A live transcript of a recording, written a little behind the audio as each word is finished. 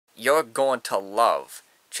You're going to love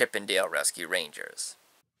Chippendale Rescue Rangers.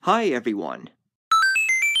 Hi everyone.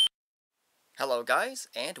 Hello guys,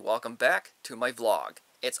 and welcome back to my vlog.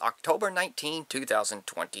 It's October 19,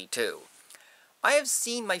 2022. I have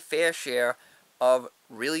seen my fair share of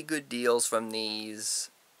really good deals from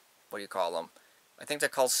these, what do you call them? I think they're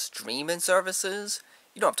called streaming services.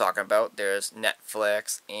 You know what I'm talking about. There's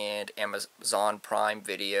Netflix and Amazon Prime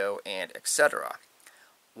Video and etc.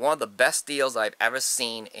 One of the best deals I've ever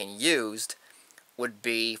seen and used would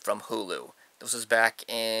be from Hulu. This was back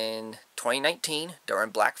in 2019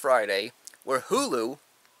 during Black Friday, where Hulu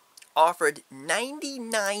offered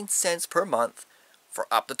 99 cents per month for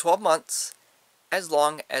up to 12 months, as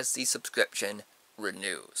long as the subscription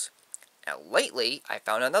renews. Now lately, I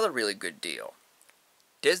found another really good deal.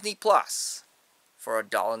 Disney Plus for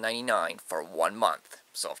 $1.99 for 1 month.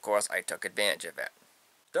 So of course I took advantage of it.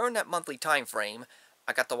 During that monthly time frame,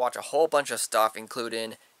 I got to watch a whole bunch of stuff,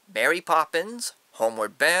 including Mary Poppins,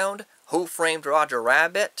 Homeward Bound, Who Framed Roger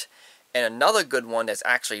Rabbit, and another good one that's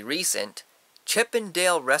actually recent,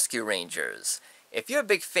 Chippendale Rescue Rangers. If you're a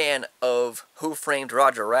big fan of Who Framed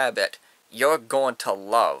Roger Rabbit, you're going to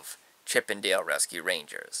love Chippendale Rescue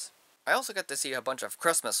Rangers. I also got to see a bunch of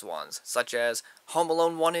Christmas ones, such as Home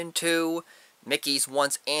Alone 1 and 2, Mickey's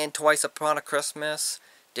Once and Twice Upon a Christmas,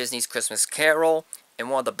 Disney's Christmas Carol, and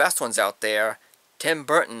one of the best ones out there, Tim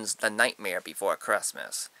Burton's The Nightmare Before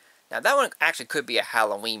Christmas. Now that one actually could be a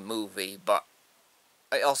Halloween movie, but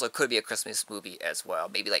it also could be a Christmas movie as well,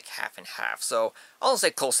 maybe like half and half, so I'll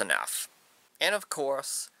say close enough. And of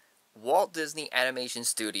course, Walt Disney Animation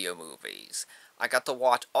Studio movies. I got to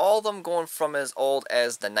watch all of them going from as old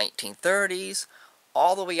as the 1930s,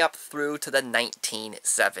 all the way up through to the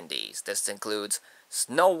 1970s. This includes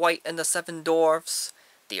Snow White and the Seven Dwarfs,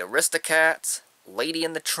 The Aristocats, Lady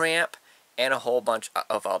and the Tramp, and a whole bunch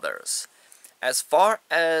of others. As far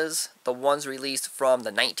as the ones released from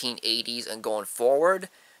the 1980s and going forward,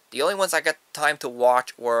 the only ones I got time to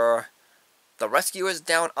watch were The Rescuers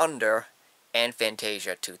Down Under and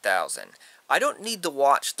Fantasia 2000. I don't need to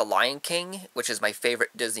watch The Lion King, which is my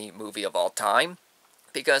favorite Disney movie of all time,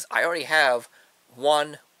 because I already have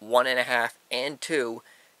 1, 1.5, and 2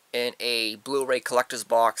 in a Blu-ray collector's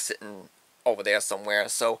box sitting over there somewhere,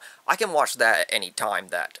 so I can watch that at any time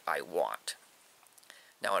that I want.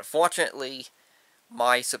 Now, unfortunately,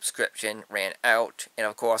 my subscription ran out, and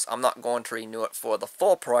of course, I'm not going to renew it for the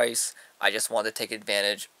full price. I just wanted to take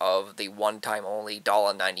advantage of the one-time only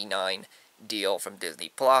 $1.99 deal from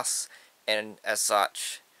Disney Plus, and as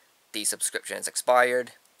such, the subscription has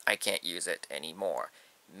expired. I can't use it anymore.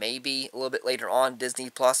 Maybe a little bit later on, Disney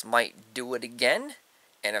Plus might do it again,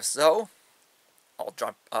 and if so,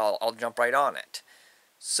 I'll jump right on it.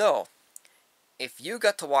 So, if you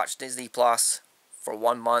got to watch Disney Plus for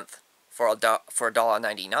 1 month for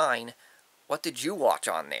 $1.99, what did you watch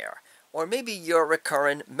on there? Or maybe you're a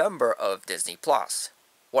recurring member of Disney Plus.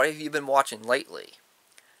 What have you been watching lately?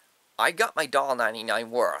 I got my $1.99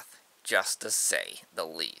 worth, just to say the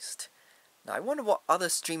least. Now I wonder what other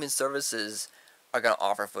streaming services are going to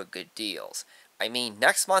offer for good deals. I mean,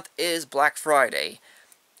 next month is Black Friday.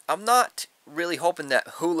 I'm not really hoping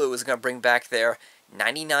that Hulu is going to bring back their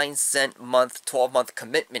 99-cent month, 12-month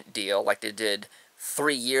commitment deal like they did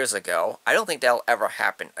 3 years ago. I don't think that'll ever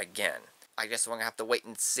happen again. I guess we're going to have to wait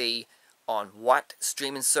and see on what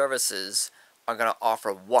streaming services are going to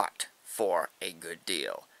offer what for a good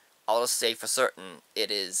deal. I'll just say for certain it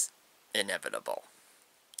is inevitable.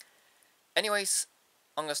 Anyways,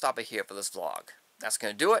 I'm going to stop it here for this vlog. That's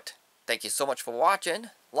going to do it. Thank you so much for watching.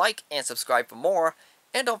 Like and subscribe for more.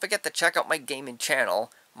 And don't forget to check out my gaming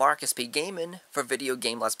channel, Markis P Gaming, for video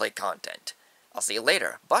game Let's Play content. I'll see you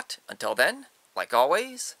later, but until then, like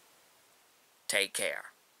always, take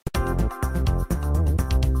care.